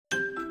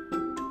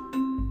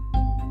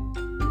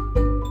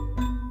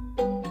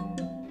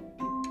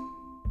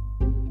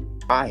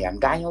I am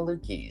Daniel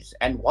Lucas,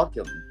 and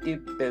welcome to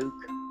Book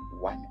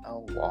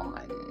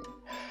 101.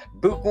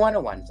 Book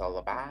 101 is all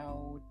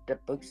about the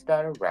books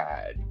that I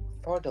read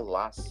for the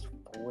last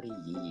 40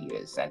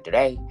 years, and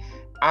today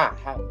I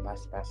have my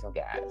special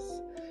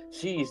guest.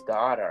 She is the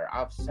author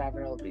of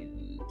several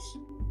books.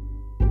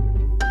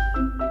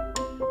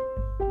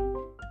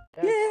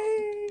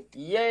 Yay!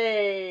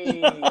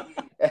 Yay!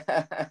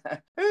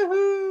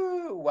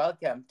 Woohoo!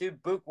 Welcome to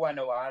Book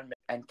 101,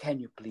 and can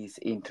you please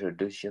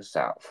introduce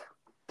yourself?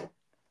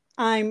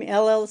 I'm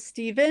LL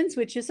Stevens,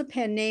 which is a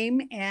pen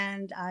name,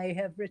 and I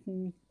have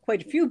written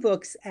quite a few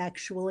books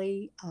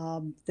actually.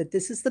 That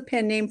this is the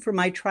pen name for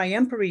my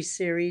Triempery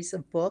series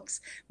of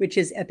books, which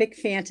is epic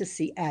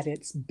fantasy at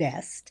its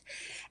best.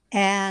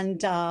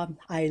 And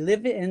I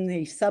live in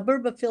the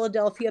suburb of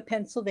Philadelphia,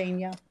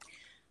 Pennsylvania.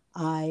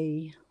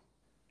 I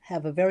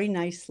have a very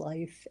nice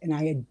life and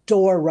I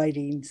adore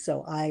writing.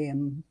 So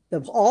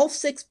all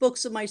six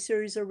books of my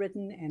series are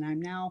written, and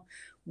I'm now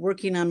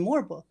working on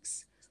more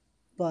books.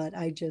 But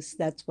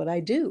that's what I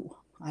do.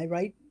 I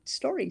write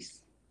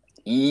stories.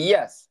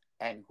 Yes,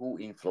 and who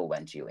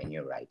influenced you in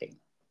your writing?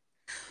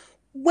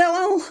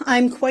 Well,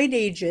 I'm quite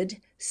aged,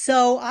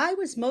 so I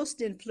was most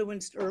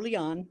influenced early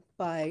on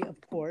by, of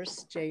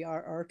course,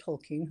 J.R.R.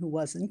 Tolkien, who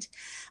wasn't,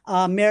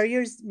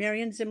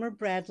 Marion Zimmer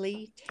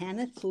Bradley,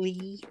 Tanith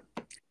Lee,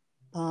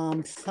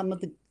 some of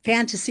the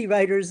fantasy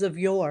writers of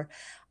yore.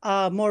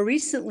 More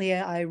recently,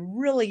 I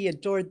really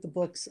adored the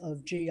books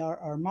of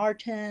J.R.R.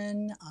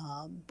 Martin,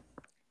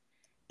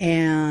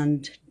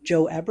 and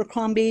Joe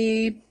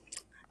Abercrombie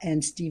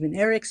and Stephen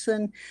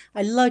Erickson.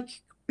 I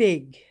like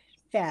big,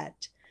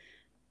 fat,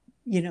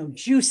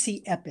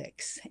 juicy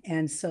epics.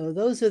 And so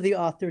those are the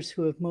authors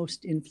who have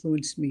most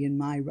influenced me in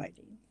my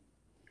writing.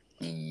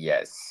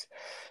 Yes.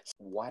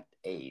 What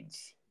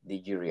age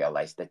did you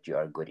realize that you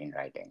are good in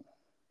writing?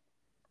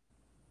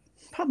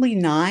 Probably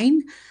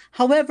 9.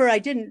 However,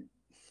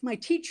 my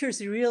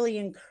teachers really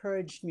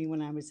encouraged me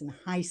when I was in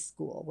high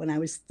school. When I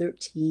was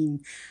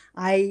 13,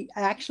 I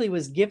actually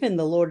was given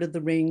the Lord of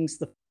the Rings,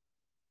 the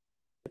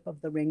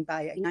of the Ring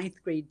by a 9th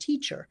grade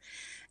teacher,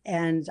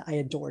 and I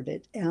adored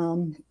it.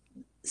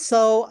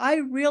 So I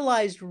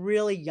realized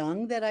really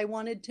young that I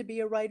wanted to be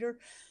a writer,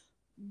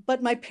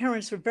 but my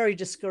parents were very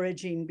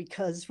discouraging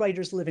because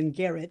writers live in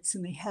garrets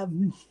and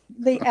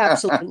they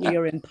absolutely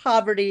are in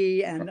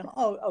poverty, and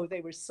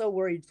they were so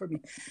worried for me.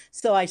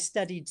 So I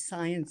studied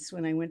science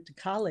when I went to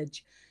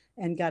college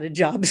and got a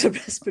job as a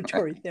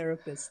respiratory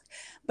therapist.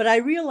 But I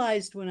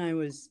realized when I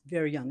was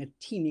very young, a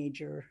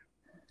teenager,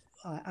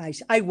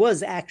 I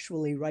was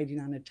actually writing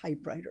on a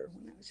typewriter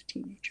when I was a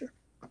teenager.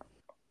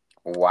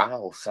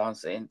 Wow,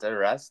 sounds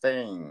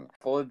interesting.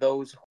 For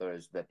those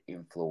authors that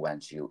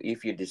influence you,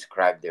 if you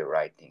describe their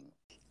writing.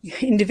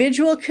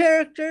 Individual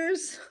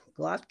characters,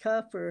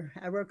 Glotka for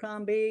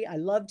Abercrombie. I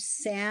loved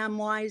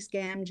Samwise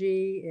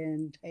Gamgee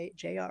and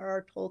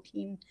J.R.R.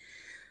 Tolkien.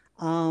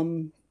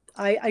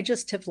 I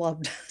just have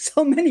loved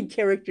so many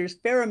characters.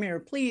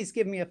 Faramir, please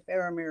give me a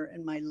Faramir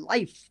in my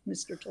life,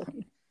 Mr.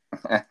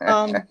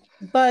 Tolkien.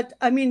 But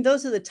I mean,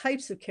 those are the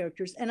types of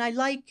characters, and I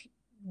like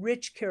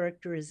rich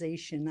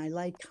characterization. I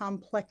like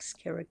complex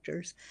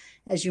characters.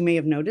 As you may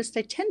have noticed,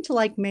 I tend to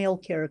like male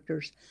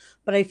characters,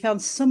 but I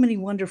found so many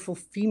wonderful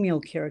female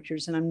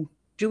characters, and I'm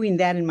doing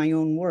that in my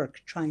own work,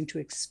 trying to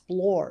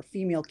explore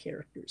female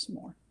characters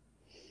more.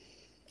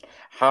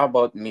 How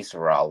about Miss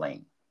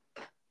Rowling?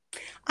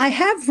 I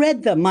have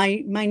read them. My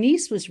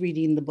niece was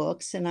reading the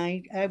books, and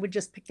I would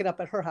just pick it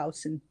up at her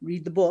house and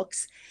read the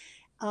books.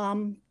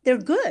 They're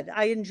good.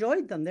 I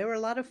enjoyed them. They were a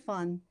lot of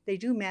fun. They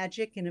do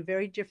magic in a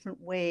very different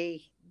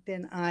way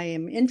than I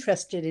am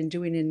interested in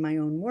doing in my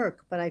own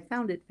work, but I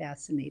found it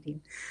fascinating.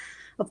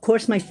 Of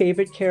course, my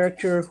favorite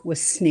character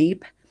was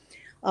Snape.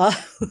 Uh,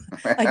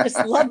 I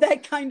just love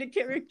that kind of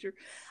character.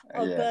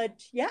 Yeah,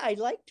 But yeah, I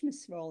liked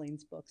Miss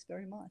Rowling's books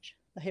very much.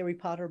 The Harry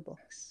Potter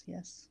books,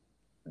 yes.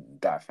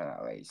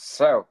 definitely.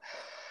 So,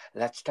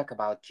 let's talk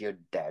about your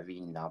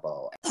Devi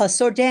novel.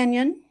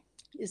 Sordaneon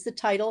is the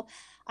title.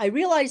 I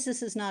realize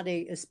this is not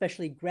a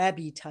especially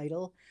grabby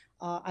title.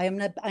 I am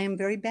not. I am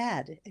very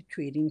bad at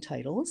creating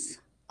titles.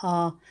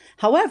 Uh,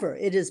 However,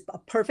 it is a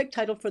perfect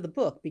title for the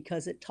book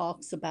because it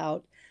talks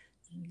about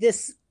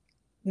this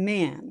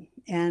man,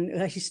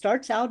 and he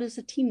starts out as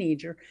a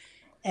teenager,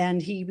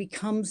 and he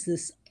becomes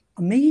this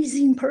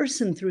amazing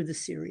person through the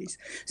series.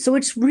 So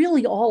it's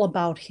really all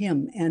about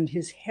him and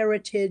his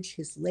heritage,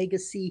 his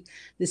legacy,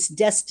 this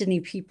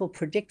destiny people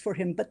predict for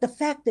him, but the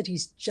fact that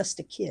he's just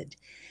a kid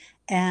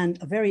and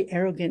a very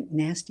arrogant,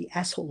 nasty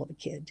asshole of a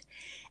kid,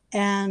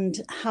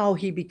 and how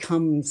he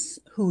becomes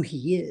who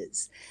he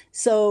is.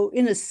 So,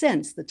 in a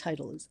sense, the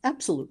title is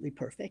absolutely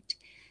perfect.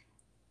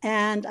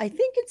 And I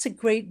think it's a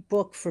great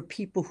book for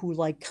people who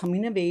like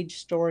coming of age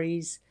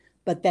stories,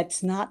 but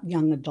that's not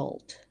young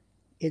adult.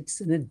 It's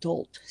an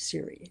adult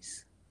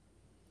series.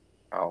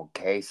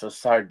 Okay, so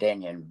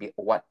Sardinian,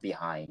 what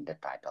behind the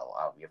title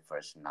of your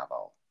first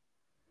novel?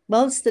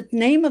 Well, it's the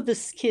name of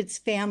this kid's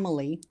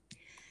family.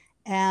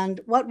 And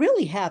what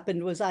really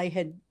happened was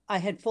I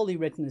had fully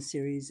written the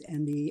series,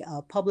 and the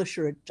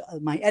publisher,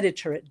 my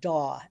editor at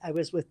Daw, I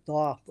was with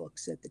Daw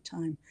Books at the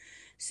time,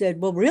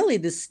 said, well, really,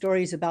 this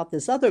story is about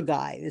this other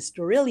guy, this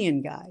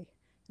Dorilian guy.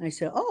 And I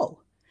said, oh.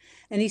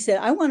 And he said,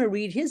 I want to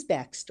read his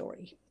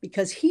backstory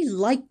because he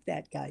liked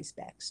that guy's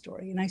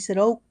backstory. And I said,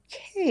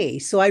 okay.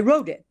 So I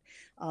wrote it.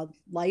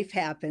 Life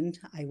happened.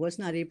 I was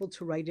not able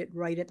to write it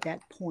right at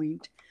that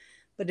point.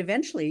 But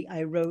eventually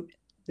I wrote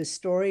the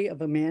story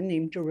of a man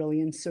named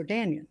Dorilian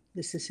Sordaneon.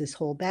 This is his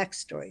whole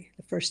backstory,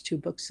 the first 2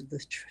 books of the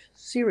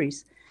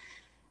series.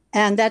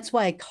 And that's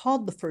why I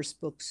called the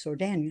first book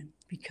Sordaneon,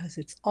 because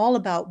it's all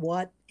about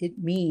what it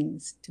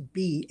means to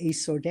be a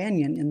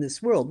Sordaneon in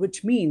this world,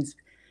 which means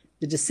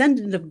the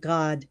descendant of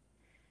God,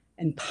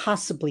 and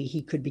possibly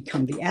he could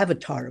become the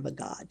avatar of a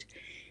god.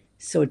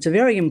 So it's a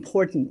very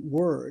important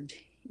word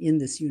in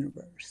this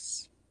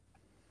universe.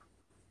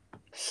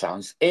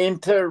 Sounds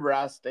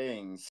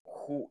interesting.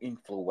 Who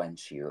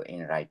influenced you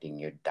in writing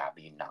your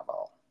debut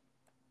novel?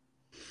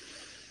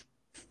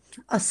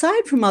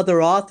 Aside from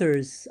other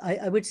authors,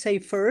 I would say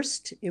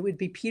first it would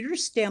be Peter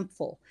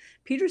Stampfel.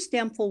 Peter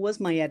Stampfel was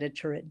my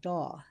editor at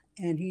Daw,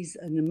 and he's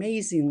an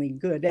amazingly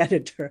good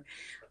editor.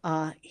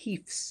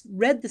 He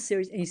read the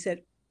series and he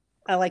said,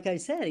 like I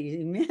said,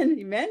 he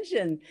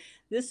mentioned,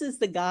 this is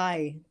the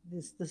guy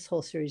this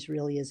whole series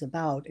really is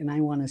about, and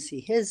I want to see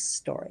his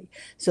story.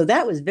 So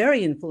that was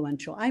very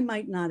influential. I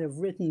might not have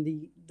written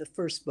the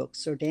first book,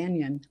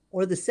 Sordaneon,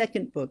 or the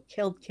second book,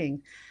 Keld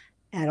King,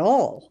 at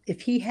all if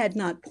he had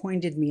not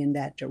pointed me in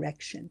that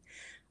direction.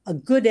 A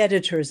good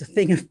editor is a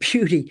thing of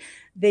beauty.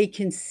 They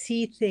can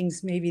see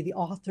things maybe the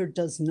author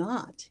does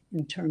not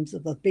in terms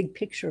of a big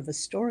picture of a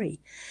story.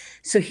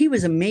 So he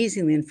was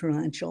amazingly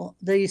influential.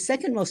 The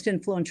second most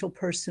influential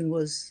person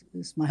was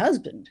my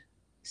husband,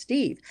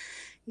 Steve.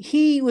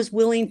 He was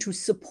willing to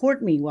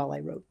support me while I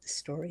wrote the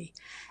story.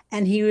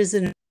 And he was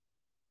an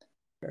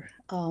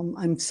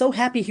I'm so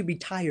happy he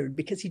retired,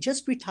 because he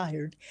just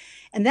retired.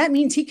 And that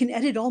means he can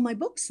edit all my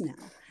books now,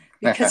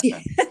 because he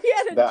had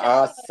a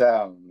job.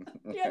 Awesome.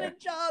 He had a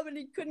job and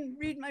he couldn't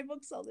read my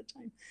books all the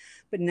time.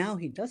 But now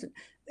he doesn't.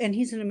 And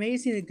he's an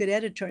amazingly good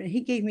editor. And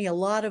he gave me a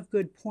lot of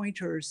good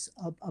pointers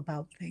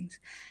about things.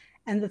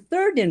 And the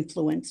third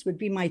influence would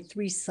be my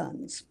 3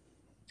 sons.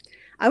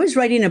 I was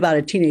writing about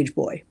a teenage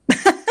boy.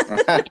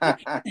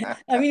 I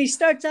mean, he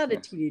starts out a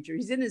teenager.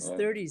 He's in his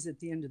 30s at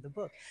the end of the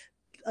book,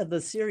 of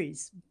the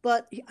series.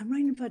 But I'm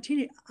writing about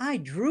teenage. I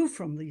drew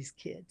from these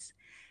kids.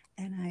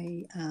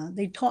 And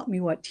they taught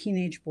me what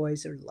teenage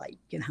boys are like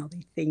and how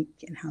they think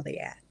and how they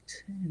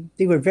act. And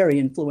they were very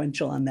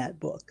influential on that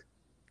book.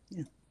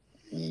 Yeah.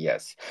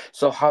 Yes.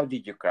 So how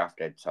did you craft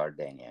it,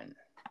 Sordaneon?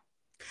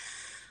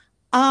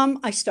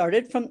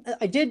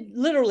 I did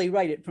literally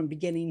write it from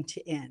beginning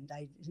to end.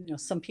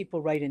 Some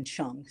people write in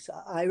chunks.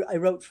 I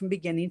wrote from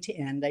beginning to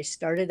end. I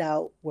started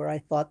out where I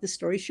thought the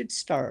story should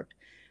start,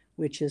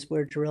 which is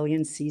where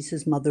Dorilian sees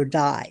his mother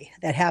die.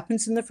 That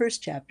happens in the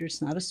first chapter.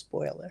 It's not a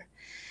spoiler.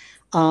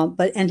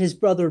 And his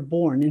brother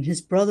born, and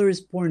his brother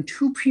is born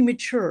too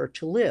premature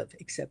to live,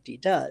 except he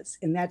does.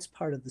 And that's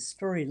part of the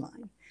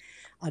storyline.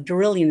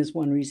 Dorilian is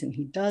one reason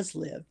he does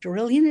live.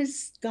 Dorilian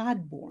is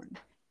God-born.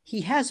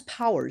 He has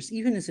powers,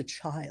 even as a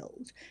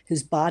child.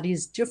 His body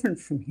is different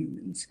from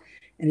humans,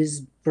 and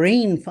his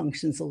brain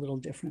functions a little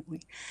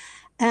differently.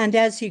 And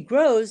as he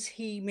grows,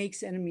 he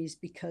makes enemies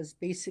because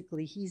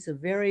basically he's a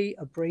very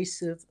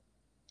abrasive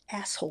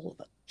asshole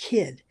of a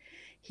kid.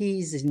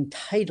 He's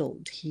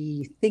entitled.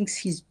 He thinks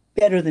he's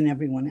better than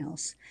everyone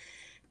else.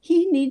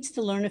 He needs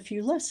to learn a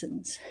few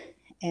lessons.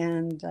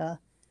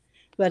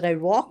 But I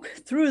walk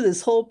through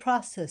this whole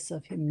process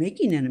of him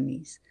making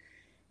enemies,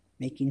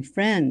 making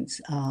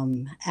friends,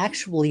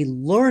 actually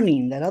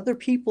learning that other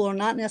people are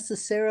not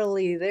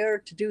necessarily there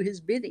to do his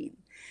bidding.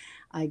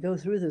 I go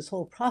through this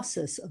whole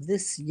process of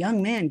this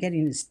young man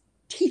getting his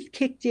teeth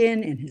kicked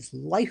in and his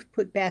life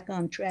put back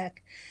on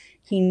track.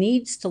 He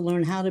needs to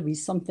learn how to be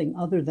something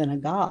other than a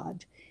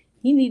god.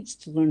 He needs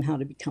to learn how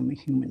to become a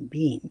human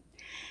being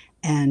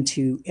and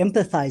to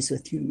empathize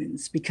with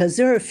humans, because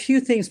there are few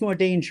things more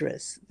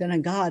dangerous than a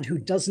god who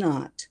does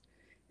not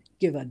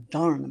give a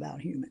darn about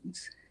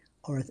humans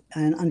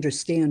and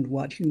understand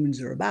what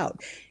humans are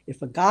about.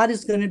 If a god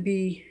is going to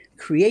be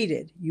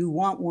created, you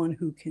want one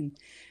who can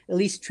at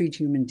least treat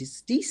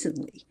humans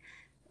decently.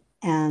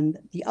 And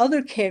the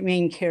other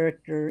main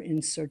character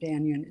in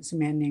Sordaneon is a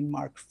man named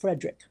Mark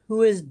Frederick,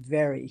 who is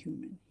very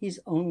human. He's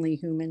only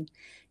human.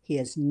 He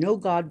has no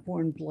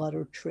God-born blood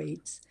or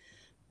traits,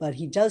 but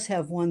he does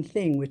have one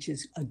thing, which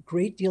is a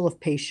great deal of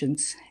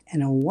patience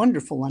and a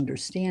wonderful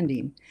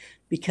understanding,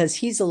 because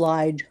he's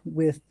allied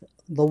with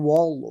the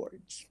Wall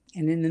Lords.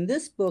 And in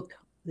this book,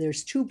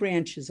 there's 2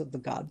 branches of the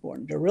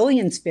God-born.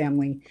 Dorilian's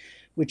family,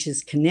 which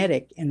is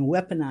kinetic and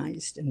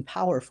weaponized and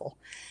powerful,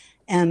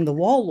 and the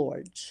Wall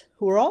Lords,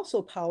 who are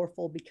also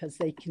powerful because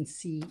they can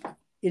see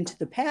into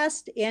the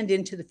past and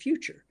into the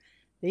future.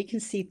 They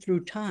can see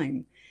through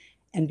time.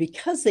 And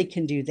because they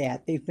can do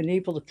that, they've been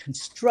able to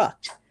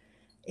construct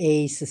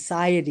a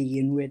society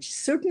in which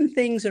certain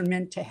things are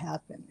meant to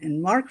happen.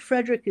 And Mark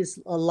Frederick is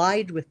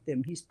allied with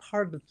them, he's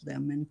part of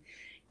them, and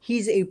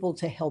he's able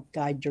to help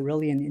guide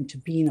Darillion into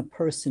being a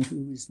person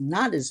who is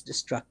not as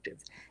destructive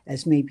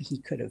as maybe he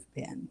could have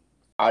been.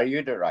 Are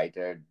you the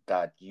writer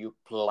that you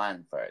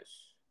plan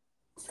first?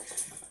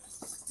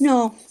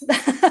 No,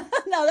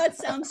 no, that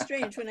sounds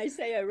strange when I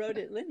say I wrote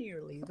it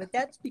linearly, but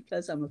that's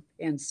because I'm a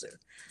pantser.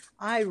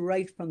 I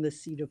write from the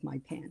seat of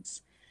my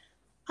pants.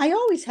 I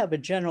always have a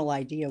general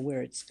idea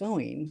where it's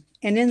going.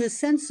 And in the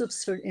sense of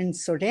in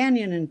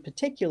Sordaneon in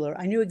particular,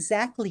 I knew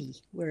exactly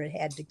where it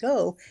had to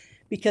go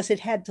because it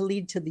had to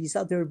lead to these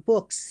other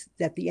books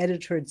that the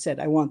editor had said,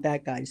 I want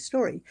that guy's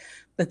story.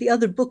 But the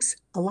other books,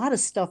 a lot of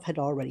stuff had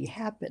already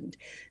happened.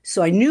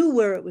 So I knew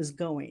where it was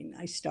going.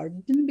 I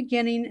started in the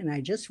beginning and I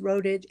just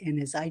wrote it.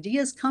 And as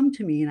ideas come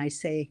to me and I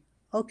say,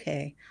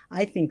 okay,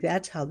 I think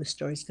that's how the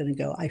story's going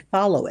to go, I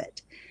follow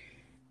it.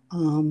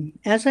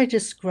 As I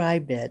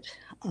describe it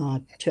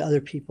to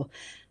other people,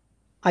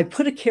 I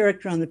put a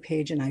character on the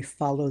page and I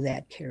follow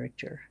that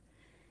character.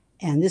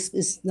 And this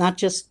is not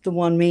just the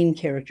one main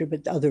character,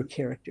 but the other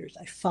characters.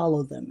 I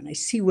follow them and I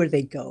see where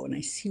they go and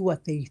I see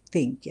what they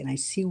think and I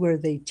see where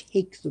they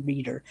take the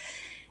reader.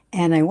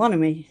 And I want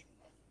to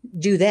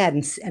do that.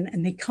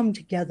 And they come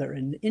together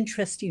in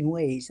interesting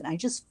ways. And I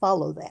just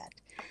follow that.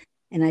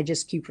 And I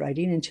just keep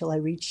writing until I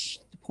reach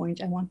the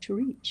point I want to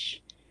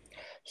reach.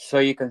 So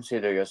you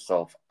consider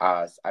yourself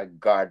as a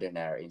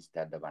gardener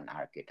instead of an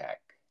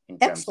architect in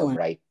terms Excellent.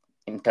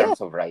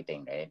 of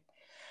writing, right?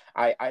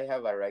 I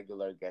have a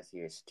regular guest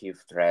here, Steve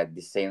Thread,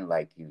 the same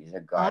like you. He's a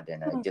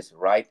gardener, just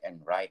write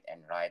and write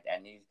and write,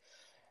 and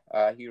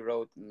he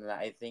wrote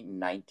I think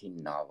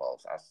 19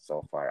 novels as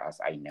so far as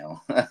I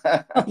know.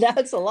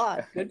 That's a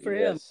lot. Good for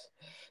him. Yes.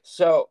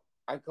 So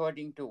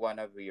according to one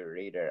of your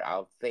reader,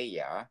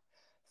 Althea,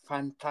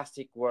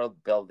 fantastic world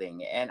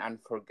building and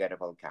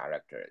unforgettable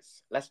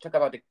characters. Let's talk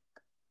about the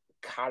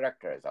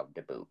characters of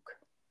the book.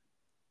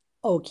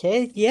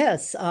 Okay,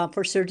 yes.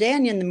 For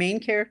Sordaneon, the main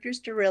character is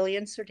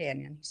Darillion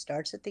Sordaneon. He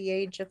starts at the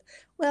age of,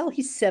 well,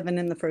 he's 7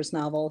 in the first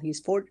novel.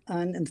 He's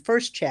in the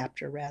first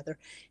chapter, rather.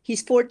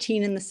 He's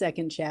 14 in the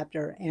second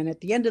chapter. And at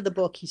the end of the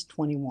book, he's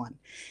 21.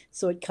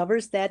 So it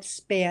covers that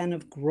span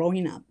of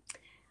growing up.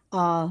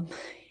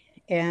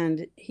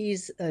 And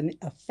he's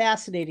a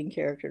fascinating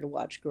character to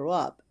watch grow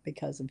up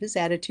because of his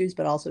attitudes,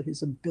 but also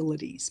his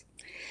abilities.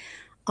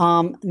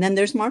 And then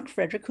there's Mark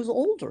Frederick, who's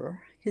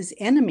older. His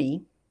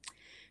enemy,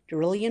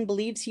 Darillion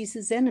believes he's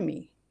his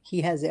enemy.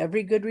 He has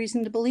every good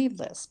reason to believe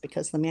this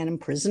because the man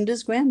imprisoned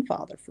his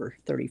grandfather for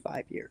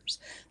 35 years.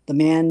 The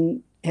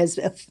man has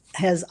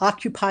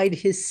occupied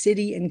his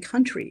city and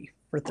country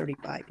for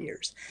 35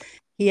 years.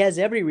 He has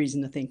every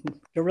reason to think,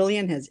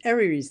 Darillion has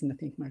every reason to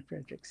think Mark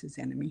Frederick's his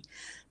enemy.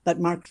 But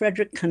Mark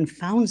Frederick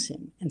confounds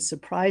him and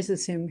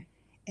surprises him.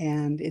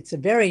 And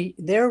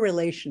their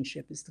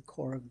relationship is the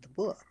core of the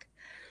book.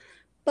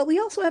 But we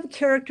also have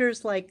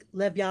characters like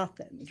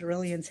Leviathan,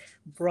 Darillion's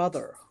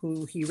brother,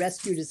 who he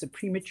rescued as a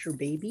premature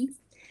baby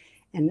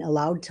and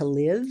allowed to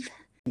live.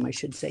 I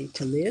should say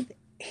to live.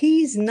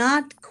 He's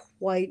not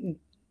quite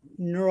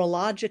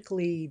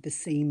neurologically the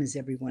same as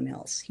everyone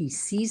else. He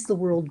sees the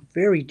world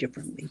very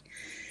differently.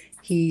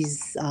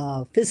 He's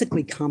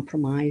physically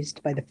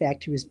compromised by the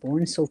fact he was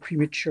born so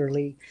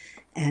prematurely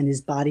and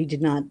his body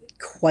did not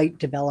quite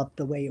develop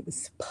the way it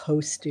was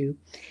supposed to.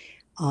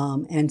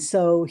 And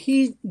so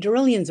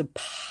Darillion's a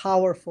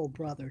powerful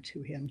brother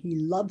to him. He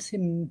loves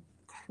him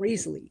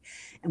crazily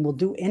and will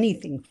do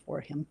anything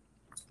for him.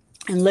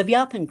 And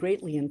Leviathan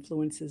greatly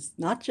influences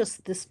not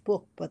just this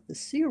book, but the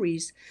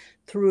series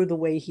through the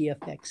way he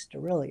affects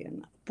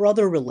Darillion.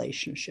 Brother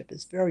relationship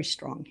is very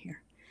strong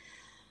here.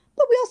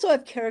 But we also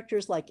have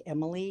characters like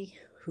Emily,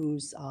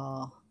 who's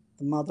the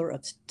mother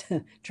of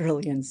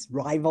Darillion's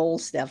rival,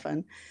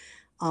 Stefan.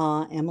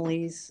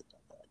 Emily's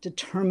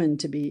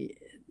determined to be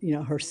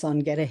her son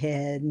get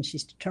ahead, and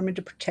she's determined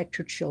to protect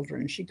her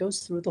children. She goes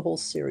through the whole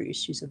series.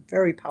 She's a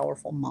very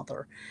powerful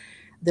mother.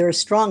 There are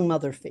strong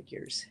mother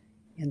figures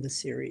in the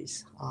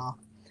series.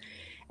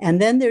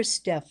 And then there's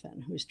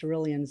Stefan, who's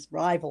Darillion's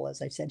rival,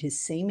 as I said, his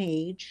same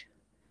age,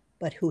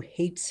 but who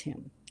hates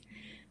him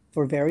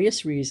for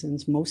various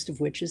reasons, most of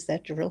which is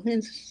that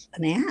Darillion's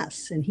an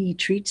ass, and he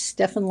treats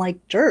Stefan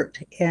like dirt,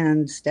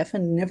 and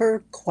Stefan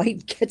never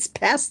quite gets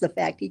past the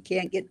fact he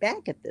can't get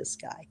back at this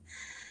guy.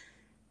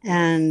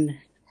 And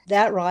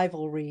that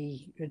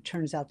rivalry, it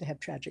turns out to have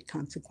tragic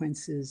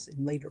consequences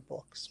in later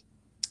books.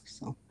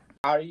 So,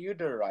 are you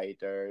the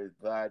writer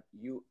that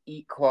you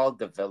equal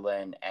the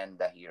villain and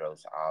the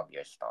heroes of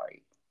your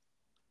story?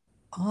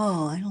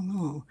 Oh, I don't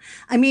know.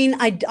 I mean,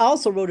 I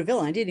also wrote a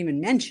villain. I didn't even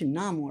mention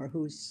Namor,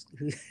 who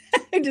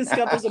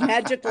discovers a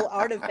magical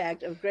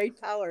artifact of great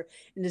power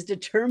and is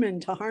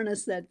determined to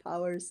harness that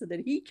power so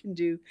that he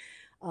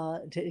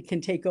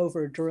can take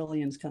over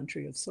Darillion's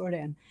country of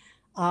Sordan.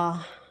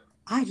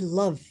 I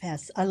love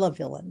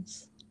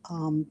villains.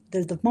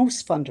 They're the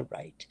most fun to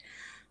write.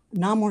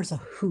 Namor's a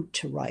hoot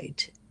to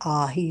write.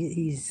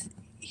 He's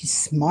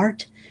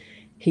smart.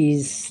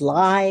 He's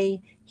sly.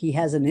 He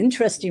has an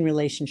interesting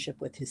relationship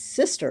with his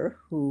sister,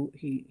 who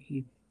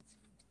he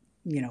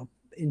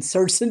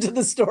inserts into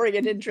the story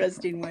in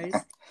interesting ways.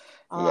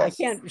 I Yes.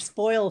 can't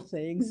spoil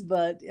things,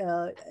 but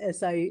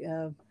as I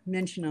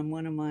mentioned on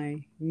one of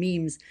my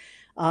memes,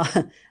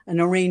 an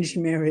arranged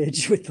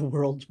marriage with the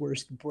world's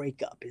worst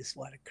breakup is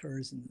what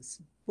occurs in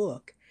this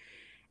book.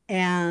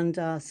 And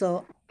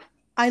so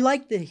I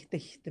like the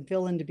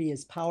villain to be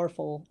as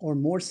powerful or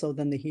more so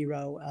than the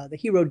hero. The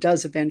hero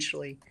does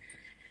eventually,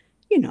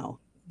 you know,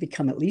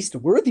 become at least a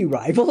worthy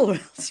rival, or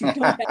else you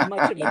don't have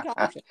much of a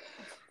conflict.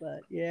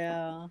 But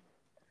yeah.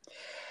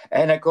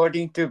 And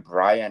according to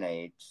Brian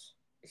H.,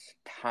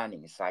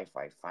 stunning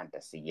sci-fi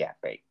fantasy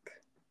epic.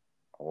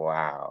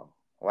 Wow,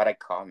 what a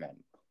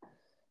comment.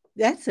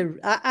 That's a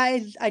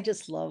I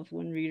just love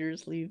when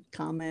readers leave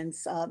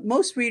comments.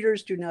 Most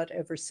readers do not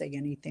ever say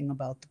anything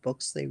about the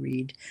books they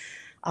read.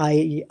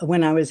 I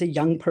When I was a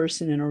young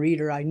person and a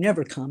reader, I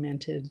never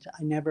commented.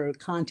 I never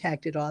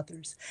contacted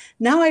authors.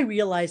 Now I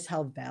realize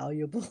how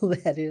valuable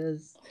that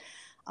is.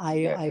 I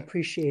Yes,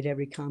 appreciate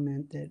every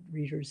comment that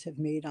readers have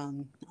made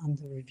on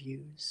the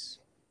reviews.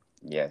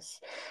 yes.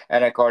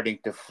 And according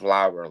to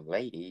Flower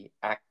Lady,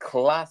 a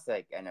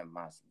classic and a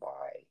must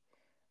buy.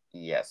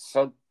 Yes.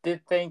 So do you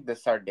think the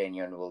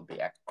Sardinian will be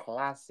a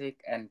classic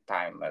and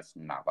timeless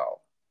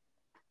novel?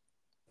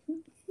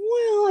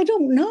 Well, I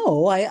don't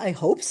know. I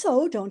hope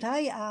so, don't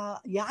I?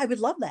 Yeah, I would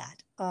love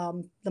that.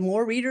 The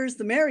more readers,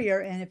 the merrier.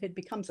 And if it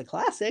becomes a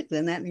classic,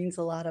 then that means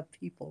a lot of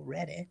people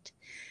read it,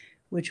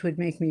 which would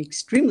make me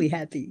extremely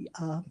happy.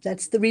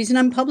 That's the reason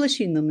I'm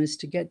publishing them, is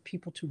to get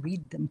people to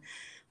read them.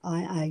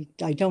 I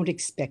don't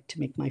expect to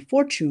make my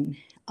fortune,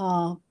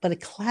 but a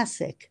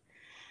classic,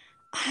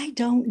 I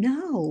don't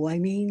know. I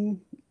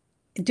mean,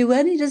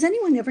 does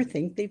anyone ever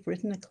think they've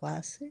written a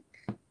classic?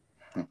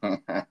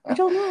 I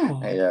don't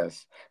know.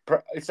 Yes.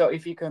 So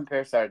if you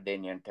compare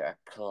Sardinian to a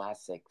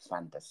classic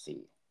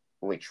fantasy,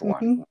 which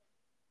one?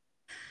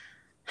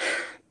 Mhm.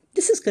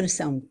 This is going to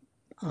sound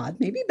odd,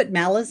 maybe, but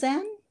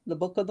Malazan, the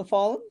Book of the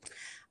Fallen.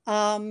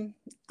 Um,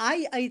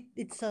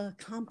 it's a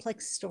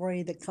complex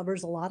story that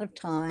covers a lot of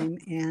time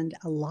and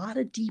a lot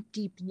of deep,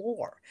 deep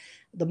lore.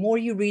 The more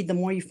you read, the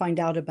more you find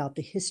out about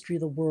the history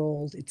of the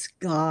world, its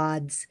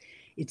gods,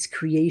 its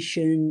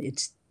creation,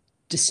 its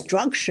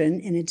destruction,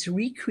 and its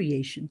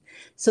recreation.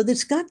 So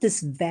it's got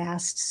this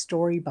vast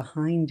story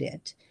behind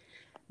it.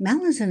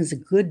 Malazan is a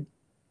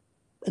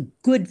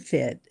good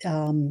fit.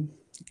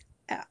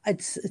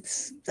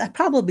 It's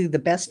probably the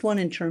best one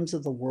in terms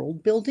of the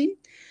world building.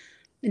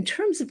 In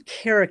terms of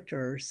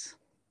characters,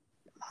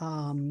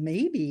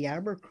 maybe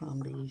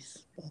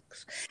Abercrombie's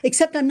books,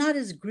 except I'm not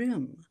as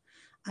grim.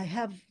 I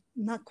have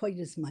not quite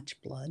as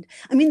much blood.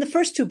 I mean, the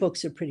first two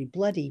books are pretty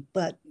bloody,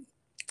 but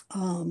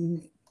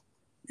um,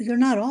 they're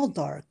not all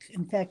dark.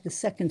 In fact, the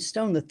Second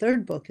Stone, the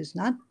third book, is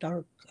not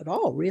dark at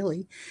all,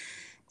 really.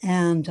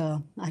 And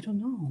I don't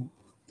know.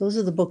 Those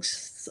are the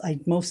books I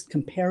most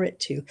compare it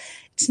to.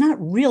 It's not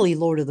really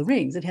Lord of the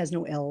Rings. It has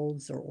no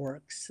elves or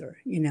orcs or,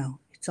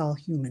 it's all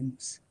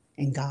humans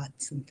and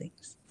gods and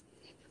things.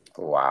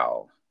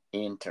 Wow.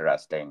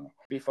 Interesting.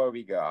 Before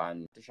we go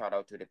on, to shout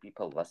out to the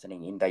people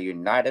listening in the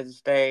United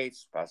States,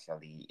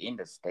 especially in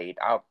the state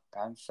of I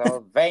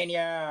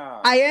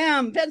Pennsylvania.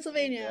 am Yeah,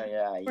 Pennsylvania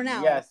yeah, for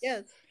now. yes.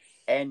 Yes.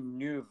 And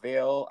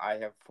Newville, I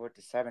have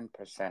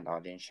 47%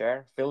 audience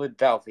share.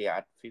 Philadelphia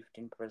at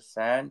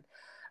 15%.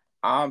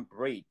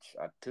 Umbridge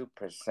at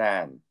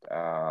 2%.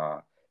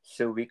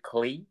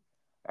 Sewickley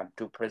at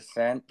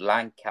 2%.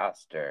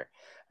 Lancaster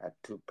at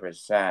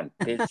 2%.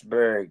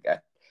 Pittsburgh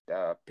at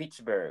Yeah.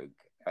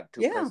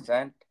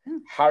 2%. Yeah.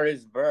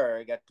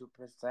 Harrisburg at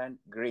 2%.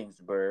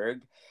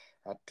 Greensburg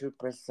at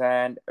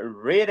 2%.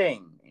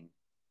 Reading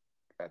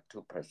at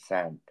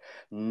 2%.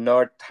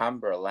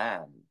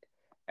 Northumberland,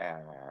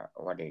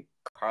 what they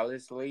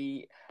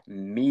Carlisle,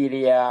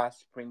 Media,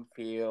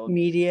 Springfield.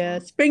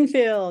 Media,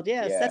 Springfield.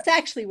 Yes, Yeah, that's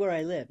actually where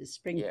I live, is yeah.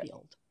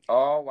 Springfield.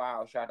 Oh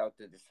wow! Shout out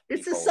to these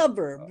It's a people.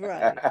 suburb,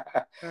 right?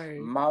 Right.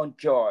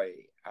 Mountjoy,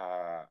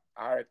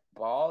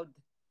 Archbald,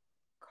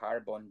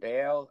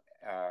 Carbondale,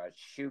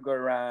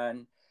 Sugar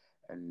Run,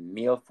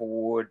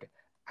 Milford,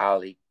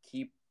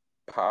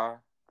 Aliquippa,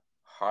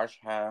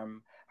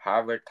 Horsham,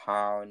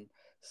 Havertown,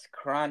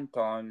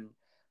 Scranton,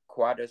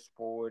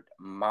 Quadersport,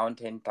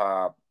 Mountain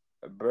Top,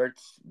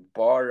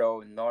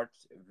 Birdsboro,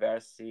 North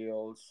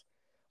Versailles,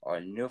 or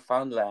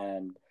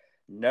Newfoundland,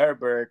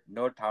 Norbert,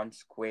 Northtown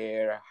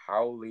Square,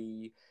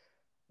 Howley,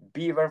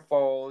 Beaver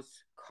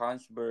Falls,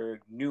 Consberg,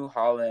 New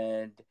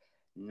Holland,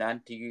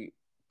 Nanticoke,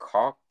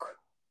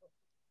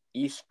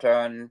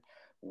 Easton,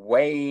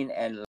 Wayne,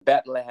 and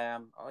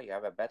Bethlehem. Oh, you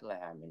have a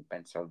Bethlehem in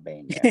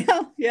Pennsylvania.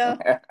 Yeah,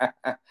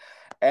 yeah.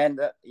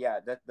 And yeah,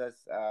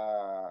 that's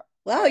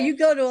Wow, and you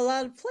go to a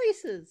lot of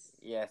places.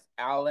 yes,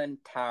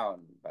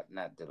 Allentown, but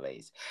not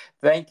delays.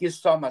 Thank you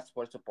so much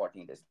for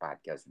supporting this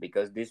podcast,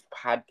 because this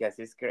podcast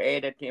is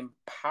created to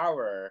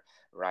empower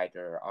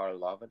writer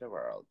all over the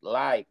world,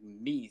 like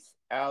Miss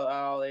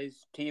L.L.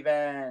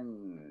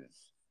 Stevens.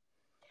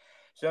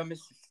 So,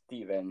 Mr.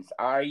 Stevens,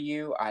 are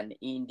you an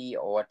indie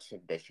or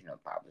traditional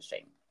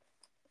publishing?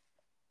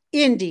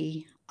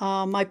 Indie.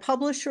 My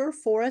publisher,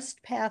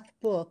 Forest Path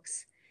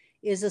Books,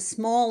 is a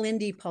small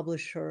indie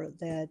publisher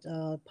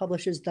that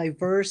publishes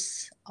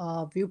diverse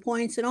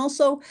viewpoints and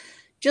also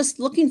just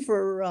looking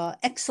for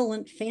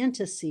excellent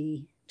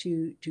fantasy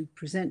to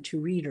present to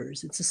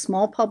readers. It's a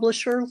small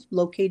publisher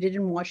located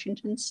in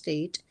Washington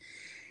State,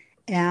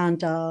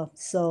 and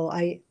so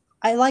I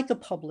like a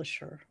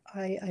publisher.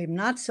 I'm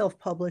not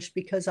self-published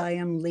because I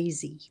am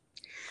lazy.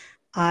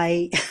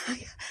 I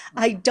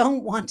I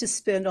don't want to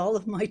spend all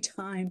of my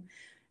time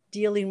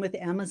dealing with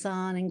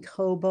Amazon and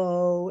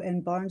Kobo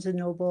and Barnes and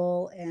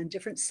Noble and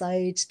different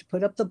sites to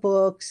put up the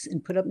books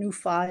and put up new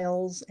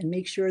files and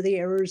make sure the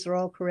errors are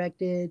all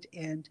corrected.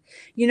 And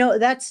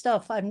that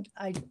stuff.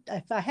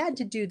 If I had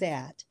to do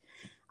that,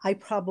 I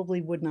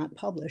probably would not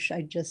publish.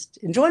 I just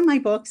enjoy my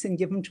books and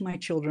give them to my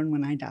children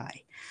when I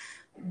die.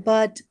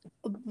 But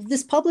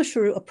this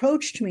publisher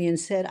approached me and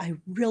said, I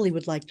really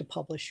would like to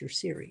publish your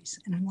series.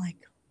 And I'm like,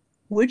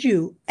 would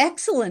you?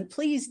 Excellent,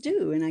 please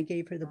do. And I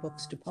gave her the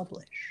books to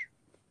publish.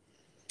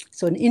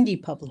 So an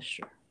indie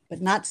publisher,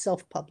 but not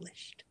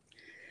self-published.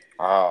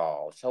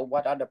 Oh, so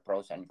what are the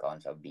pros and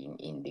cons of being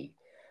indie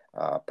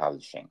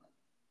publishing?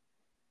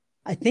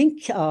 I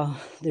think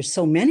there's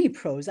so many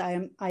pros.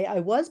 I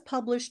was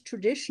published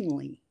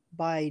traditionally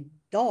by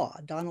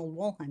Donald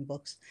Wollheim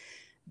Books,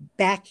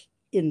 back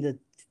in the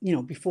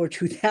before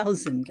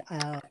 2000,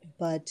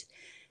 but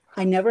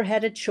I never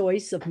had a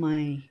choice of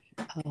my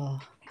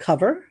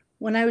cover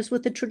when I was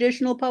with the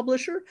traditional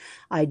publisher.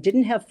 I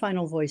didn't have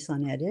final voice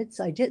on edits.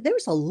 There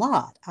was a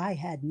lot I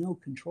had no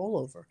control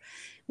over.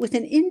 With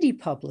an indie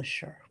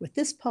publisher, with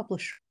this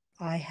publisher,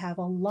 I have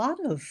a lot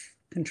of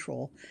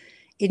control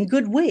in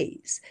good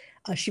ways.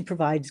 She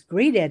provides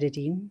great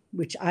editing,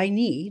 which I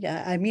need.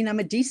 I mean, I'm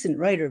a decent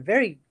writer,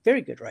 very,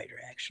 very good writer,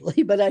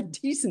 actually, but a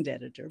decent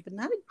editor, but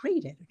not a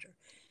great editor.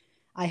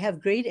 I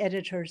have great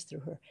editors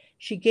through her.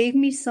 She gave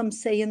me some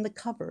say in the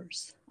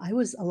covers.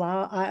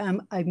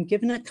 I'm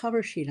given a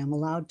cover sheet. I'm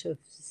allowed to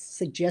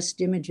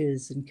suggest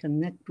images and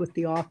connect with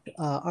the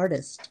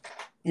artist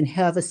and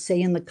have a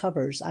say in the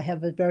covers. I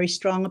have a very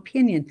strong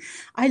opinion.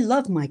 I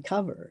love my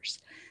covers.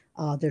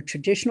 They're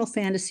traditional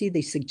fantasy.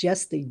 They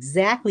suggest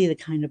exactly the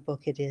kind of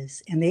book it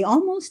is. And they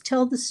almost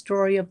tell the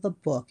story of the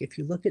book. If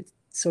you look at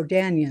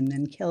Sordaneon,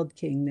 then Keld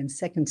King, then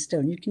Second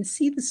Stone, you can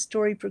see the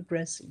story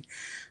progressing.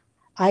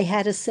 I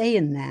had a say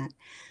in that.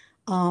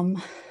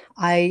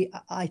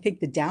 I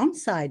think the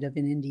downside of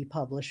an indie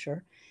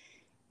publisher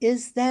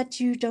is that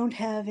you don't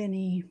have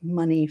any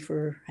money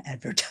for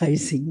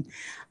advertising.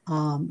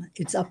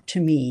 It's up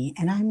to me,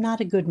 and I'm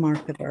not a good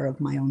marketer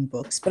of my own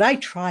books, but I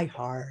try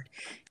hard.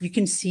 You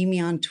can see me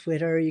on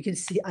Twitter. You can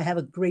see I have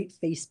a great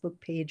Facebook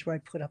page where I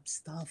put up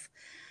stuff.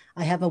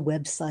 I have a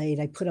website.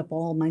 I put up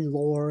all my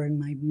lore and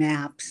my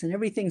maps, and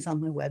everything's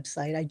on my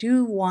website. I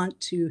do want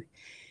to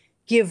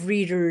give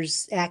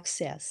readers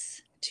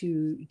access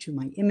to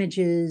my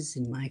images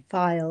and my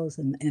files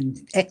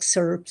and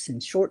excerpts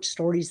and short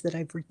stories that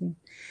I've written.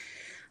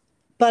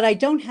 But I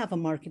don't have a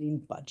marketing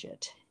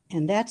budget,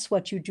 and that's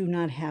what you do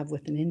not have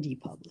with an indie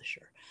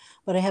publisher.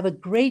 But I have a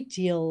great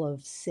deal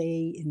of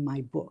say in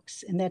my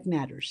books, and that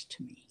matters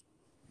to me.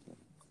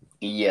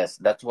 Yes,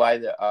 that's why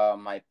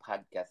my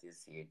podcast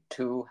is here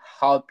to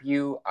help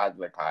you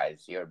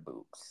advertise your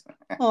books.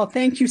 Oh,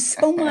 thank you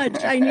so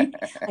much. I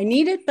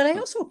need it, but I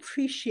also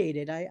appreciate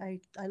it. I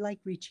like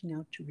reaching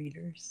out to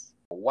readers.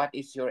 What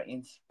is your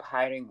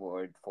inspiring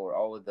word for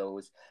all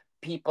those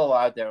people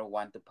out there who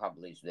want to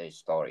publish their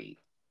story?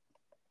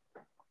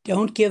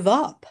 Don't give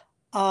up.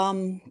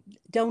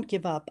 Don't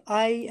give up.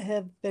 I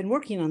have been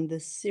working on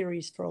this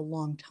series for a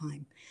long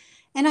time,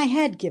 and I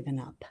had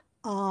given up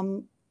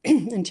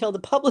until the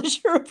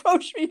publisher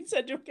approached me and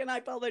said, can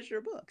I publish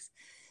your books?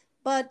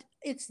 But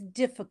it's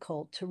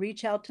difficult to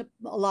reach out to.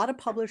 A lot of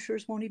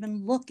publishers won't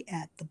even look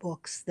at the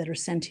books that are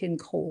sent in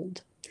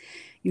cold.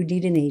 You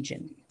need an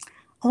agent.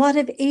 A lot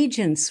of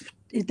agents,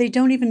 they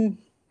don't even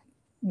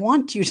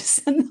want you to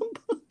send them.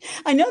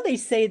 I know they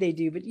say they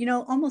do, but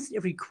almost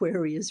every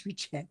query is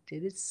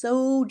rejected. It's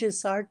so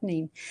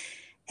disheartening.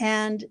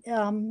 And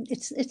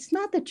it's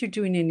not that you're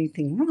doing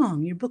anything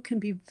wrong. Your book can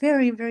be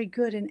very, very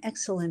good and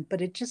excellent, but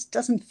it just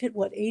doesn't fit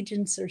what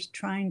agents are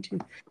trying to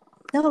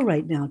sell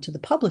right now to the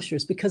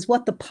publishers, because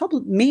what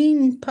the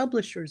main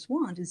publishers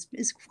want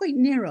is quite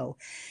narrow.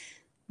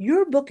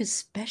 Your book is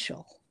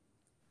special.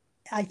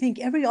 I think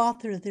every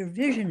author, their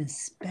vision is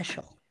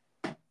special,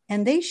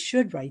 and they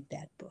should write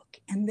that book,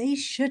 and they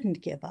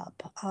shouldn't give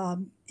up.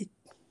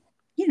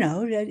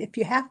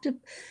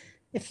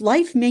 If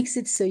life makes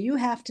it so you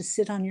have to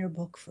sit on your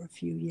book for a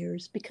few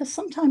years, because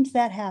sometimes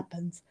that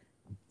happens,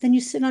 then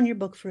you sit on your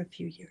book for a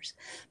few years.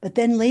 But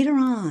then later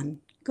on,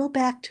 go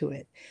back to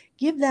it.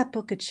 Give that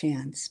book a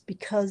chance,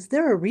 because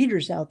there are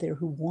readers out there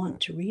who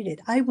want to read it.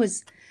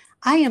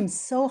 I am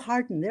so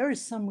heartened. There are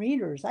some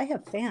readers. I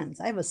have fans.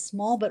 I have a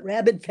small but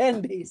rabid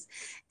fan base,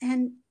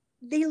 and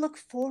they look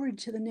forward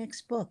to the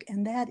next book,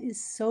 and that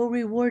is so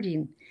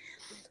rewarding.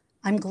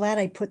 I'm glad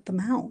I put them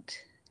out.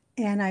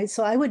 And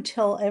so I would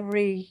tell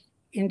every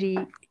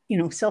indie,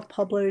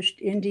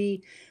 self-published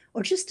indie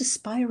or just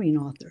aspiring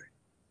author,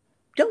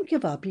 don't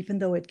give up, even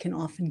though it can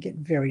often get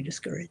very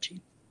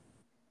discouraging.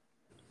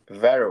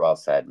 Very well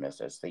said,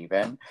 Mr.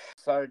 Stephen.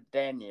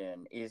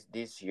 Sordaneon, is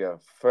this your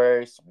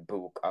first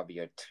book of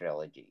your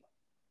trilogy?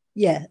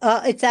 Yeah,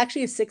 it's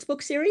actually a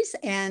 6-book series.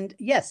 And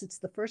yes, it's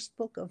the first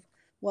book of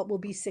what will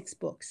be 6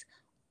 books.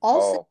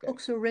 All 6 Oh, okay.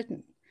 books are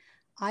written.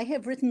 I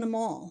have written them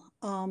all,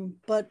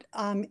 but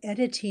I'm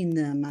editing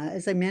them.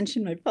 As I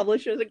mentioned, my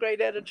publisher is a great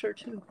editor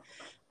too.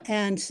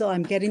 And so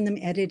I'm getting them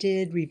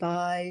edited,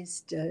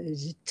 revised,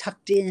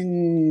 tucked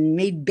in,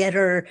 made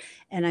better,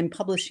 and I'm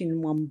publishing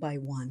them one by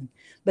one.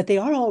 But they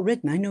are all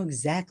written. I know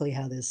exactly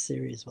how this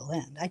series will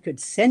end. I could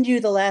send you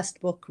the last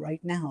book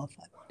right now if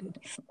I wanted.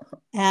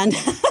 And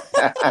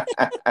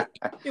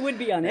it would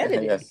be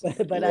unedited, Yes,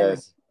 but I would.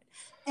 yes.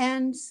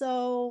 And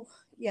so,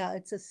 yeah,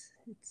 it's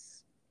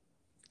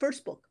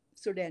first book,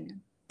 Sordaneon.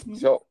 Mhm.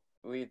 So,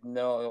 with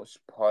no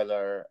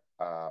spoiler,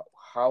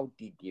 how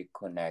did you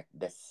connect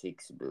the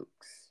 6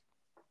 books?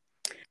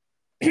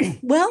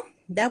 Well,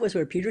 that was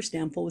where Peter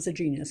Stamfel was a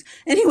genius.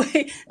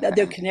 Anyway,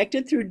 they're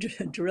connected through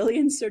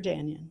Durillion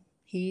Sordaneon.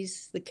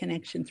 He's the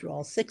connection through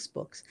all 6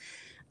 books.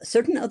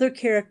 Certain other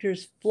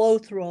characters flow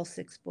through all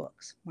 6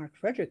 books. Mark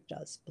Frederick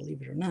does,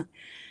 believe it or not.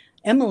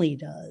 Emily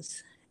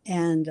does,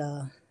 and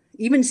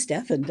even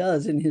Stefan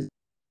does in his.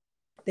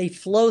 They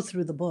flow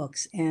through the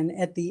books, and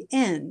at the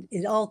end,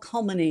 it all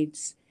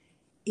culminates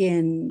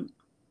in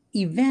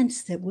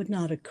events that would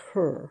not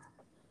occur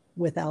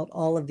without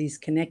all of these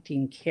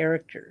connecting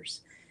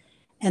characters.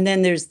 And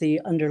then there's the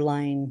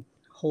underlying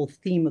whole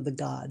theme of the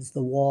gods,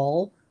 the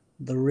wall,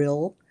 the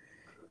rill,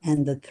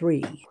 and the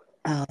 3.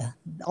 Uh,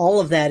 all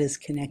of that is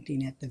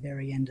connecting at the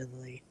very end of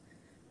I-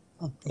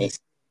 this.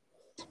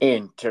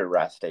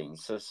 Interesting.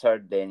 So,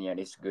 Sardinian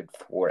is good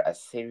for a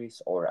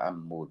series or a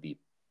movie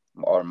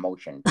or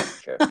motion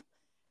picture.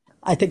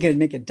 I think it'd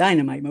make a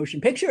dynamite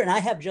motion picture, and I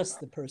have just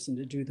the person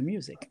to do the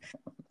music,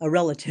 a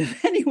relative.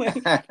 Anyway,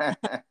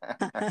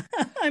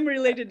 I'm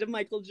related to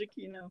Michael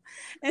Giacchino.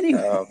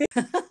 Anyway,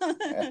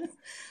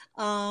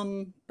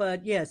 Oh,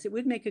 but yes, it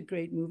would make a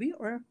great movie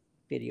or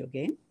video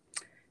game.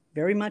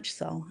 Very much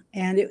so.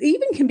 And it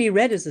even can be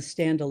read as a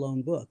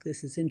standalone book.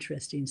 This is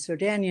interesting.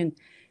 Sordaneon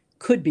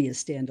could be a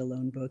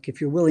standalone book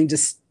if you're willing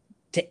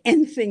to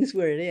end things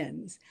where it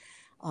ends.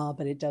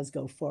 But it does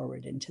go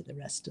forward into the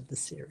rest of the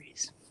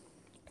series.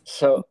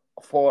 so,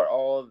 for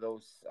all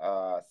those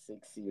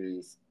 6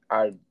 series,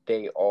 are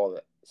they all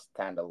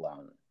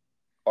standalone?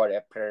 Or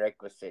a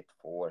prerequisite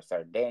for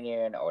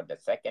Sardinian or the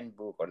second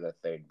book or the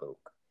third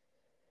book?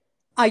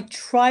 I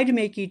try to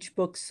make each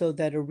book so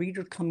that a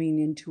reader coming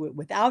into it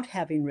without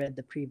having read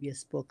the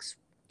previous books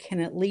can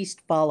at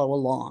least follow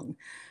along.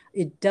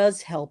 It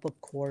does help, of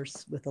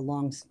course, with the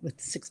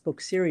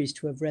 6-book series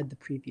to have read the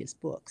previous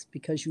books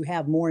because you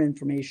have more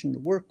information to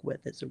work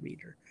with as a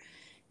reader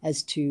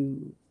as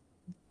to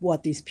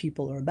what these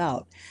people are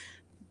about.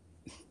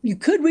 You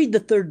could read the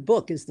third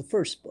book as the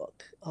first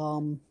book.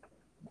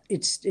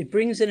 It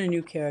brings in a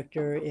new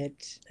character.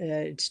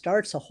 It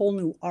starts a whole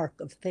new arc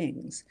of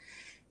things.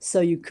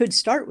 So you could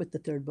start with the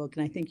third book,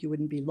 and I think you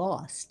wouldn't be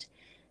lost.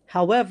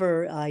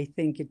 However, I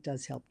think it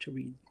does help to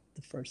read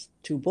the first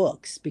 2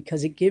 books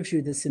because it gives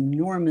you this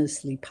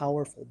enormously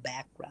powerful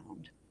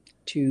background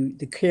to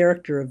the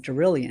character of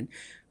Durillion,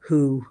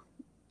 who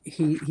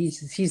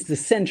he's the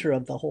center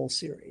of the whole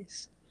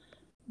series.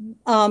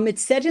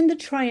 It's set in the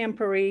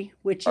Triempery,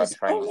 which Or is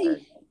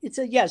Triumphant?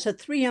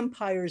 it's 3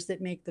 empires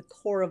that make the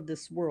core of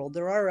this world.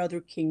 There are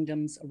other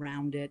kingdoms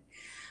around it.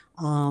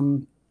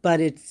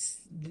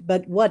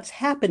 But what's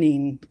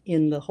happening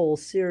in the whole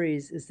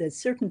series is that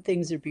certain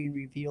things are being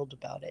revealed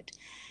about it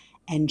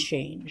and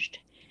changed.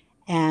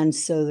 And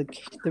so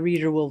the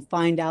reader will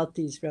find out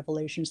these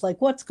revelations, like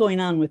what's going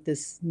on with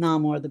this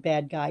Namor, the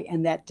bad guy,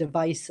 and that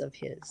device of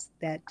his,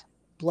 that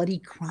bloody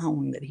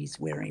crown that he's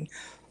wearing.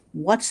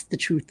 What's the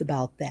truth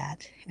about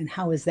that? And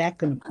how is that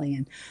going to play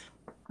in?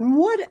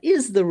 What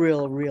is the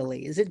rill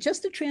really? Is it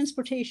just a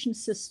transportation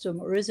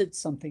system or is it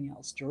something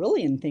else?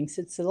 Durillion thinks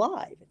it's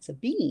alive. It's a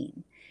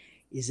being.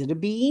 Is it a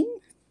being?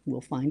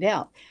 We'll find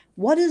out.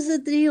 What is the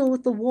deal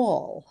with the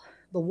wall?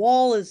 The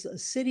wall is a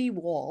city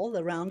wall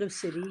around a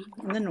city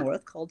in the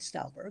north called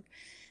Stauberg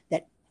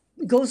that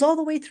goes all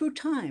the way through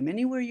time.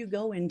 Anywhere you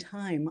go in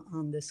time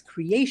on this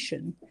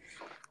creation,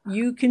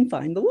 you can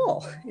find the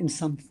wall in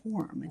some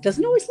form. It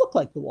doesn't always look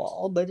like the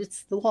wall, but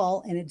it's the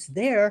wall and it's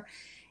there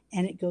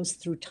and it goes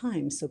through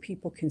time so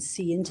people can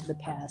see into the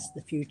past,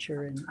 the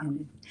future,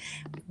 and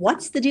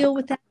what's the deal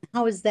with that?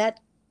 How is that,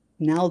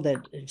 now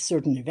that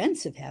certain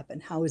events have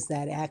happened, how is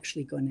that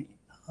actually going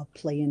to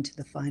play into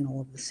the final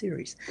of the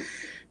series?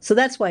 So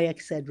that's why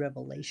X said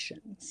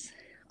Revelations.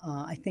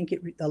 I think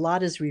a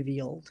lot is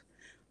revealed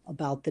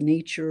about the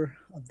nature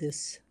of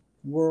this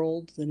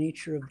world, the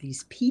nature of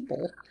these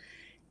people,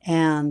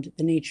 and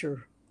the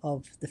nature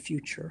of the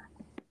future.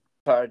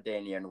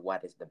 Sardinian,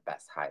 what is the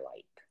best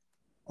highlight?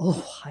 Oh,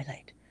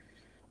 highlight.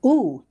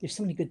 Oh, there's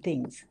so many good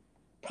things.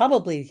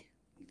 Probably,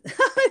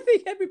 I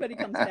think everybody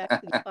comes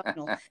back to the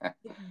final.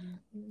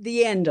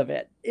 The end of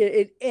it.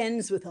 It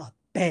ends with a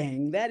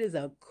bang. That is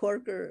a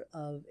corker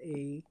of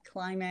a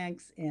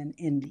climax and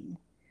ending.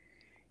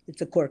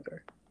 It's a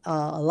corker.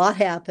 A lot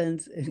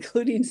happens,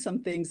 including some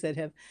things that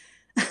have.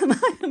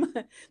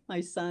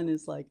 My son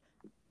is like,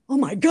 oh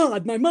my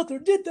God, my mother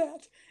did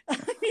that. I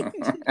mean,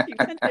 she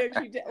went there.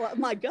 She did. Oh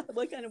my God,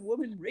 what kind of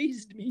woman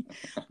raised me?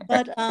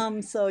 But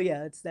so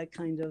yeah, it's that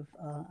kind of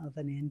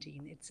an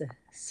ending. It's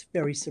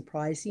very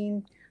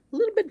surprising, a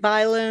little bit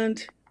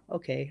violent.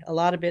 Okay, a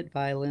lot of it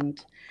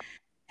violent,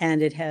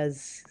 and it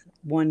has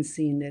one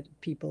scene that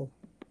people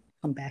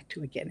come back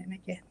to again and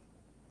again.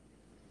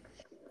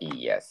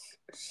 Yes.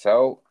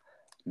 So,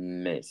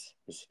 Miss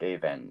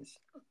Stevens,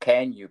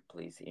 can you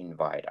please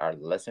invite our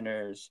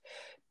listeners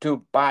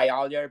to buy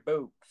all your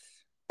books?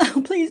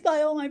 Please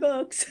buy all my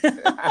books.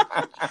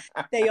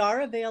 They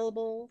are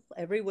available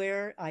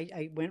everywhere.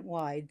 I went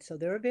wide, so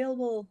they're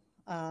available.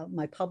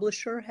 My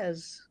publisher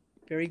has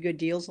very good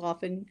deals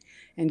often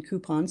and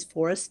coupons,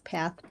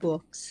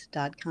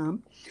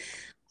 forestpathbooks.com.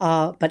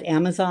 But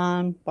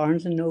Amazon,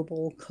 Barnes and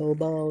Noble,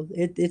 Kobo,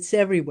 it's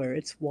everywhere.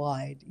 It's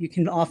wide. You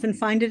can often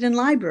find it in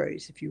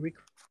libraries if you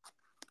request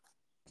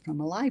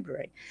from a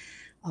library.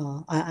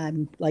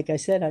 I'm like I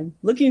said, I'm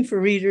looking for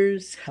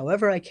readers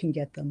however I can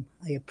get them.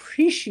 I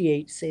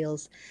appreciate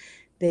sales.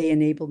 They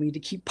enable me to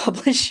keep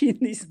publishing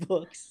these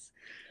books.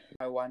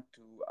 I want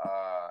to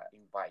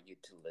invite you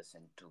to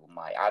listen to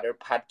my other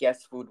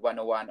podcast, Food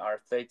 101,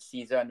 our third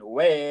season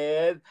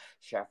with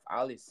Chef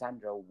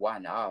Alessandro,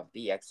 one of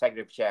the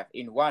executive chef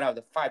in one of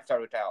the five-star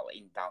hotel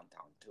in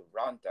downtown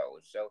Toronto.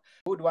 So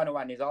Food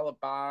 101 is all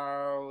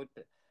about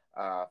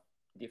uh,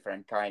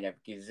 different kind of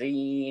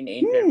cuisine,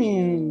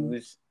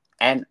 interviews,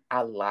 and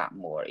a lot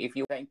more. If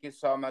you thank you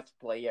so much,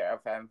 Player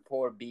FM,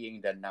 for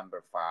being the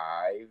number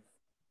 5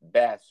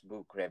 best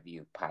book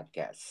review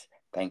podcast.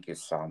 Thank you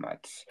so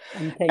much.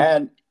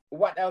 And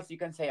what else you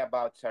can say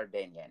about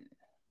Sordaneon?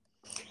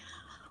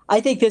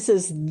 I think this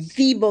is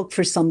the book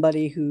for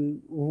somebody who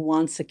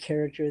wants a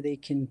character they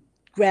can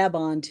grab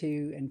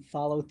onto and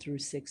follow through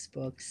 6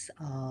 books,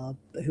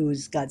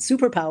 who's got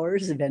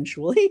superpowers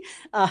eventually.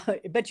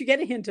 But you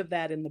get a hint of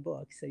that in the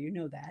book, so you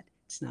know that.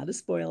 It's not a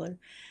spoiler.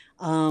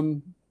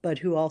 But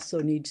who also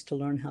needs to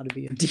learn how to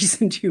be a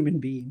decent human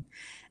being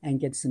and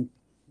get some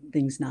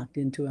things knocked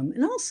into him.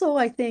 And also,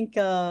 I think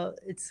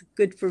it's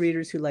good for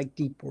readers who like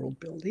deep world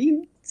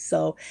building.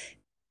 So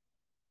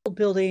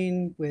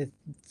building with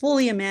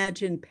fully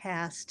imagined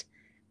past,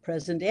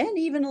 present, and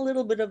even a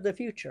little bit of the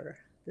future.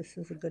 This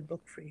is a good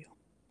book for you.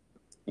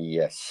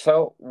 Yes.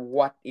 So,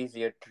 what is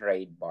your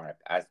trademark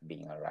as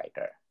being a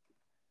writer?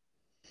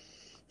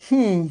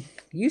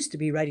 Used to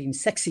be writing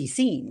sexy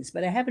scenes,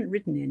 but I haven't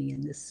written any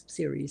in this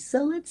series.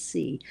 So let's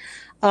see.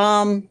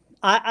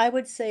 I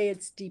would say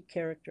it's deep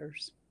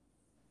characters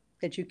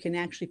that you can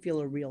actually feel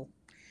are real.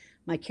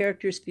 My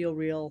characters feel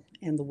real,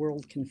 and the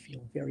world can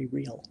feel very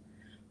real.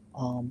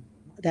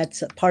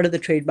 That's a part of the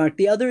trademark.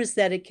 The other is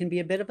that it can be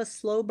a bit of a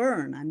slow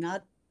burn. I'm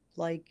not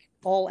like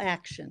all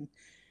action.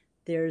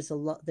 There's a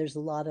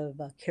lot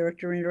of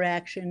character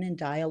interaction and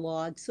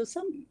dialogue. So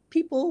some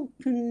people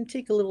can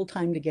take a little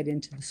time to get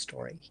into the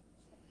story.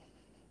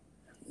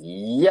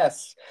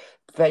 Yes.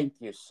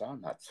 Thank you so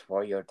much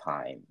for your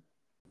time.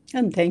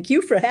 And thank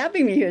you for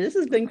having me here. This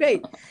has been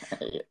great.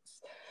 Yes.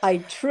 I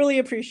truly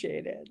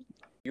appreciate it.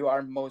 You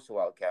are most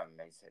welcome,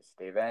 Mrs.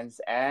 Stevens,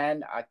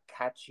 and I'll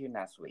catch you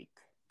next week.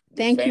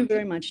 Thank you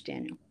very much,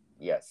 Daniel.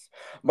 Yes.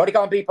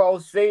 Modicon people,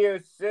 see you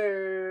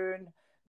soon.